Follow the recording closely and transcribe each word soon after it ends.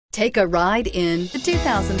Take a ride in the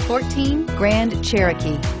 2014 Grand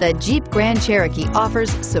Cherokee. The Jeep Grand Cherokee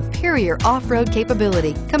offers superior off-road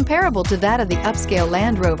capability comparable to that of the upscale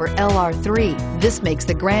Land Rover LR3. This makes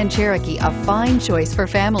the Grand Cherokee a fine choice for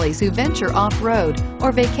families who venture off-road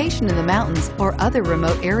or vacation in the mountains or other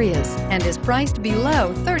remote areas, and is priced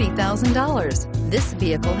below $30,000. This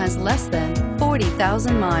vehicle has less than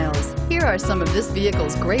 40,000 miles. Here are some of this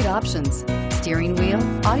vehicle's great options: steering wheel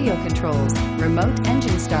audio controls, remote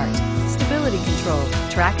engine start, stability control,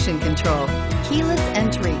 traction control, keyless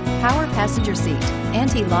entry, power passenger seat,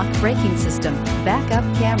 anti-lock braking system, backup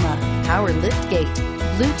camera, power lift gate,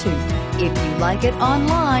 Bluetooth. If you like it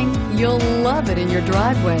online, you'll love it in your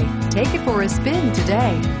driveway. Take it for a spin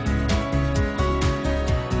today.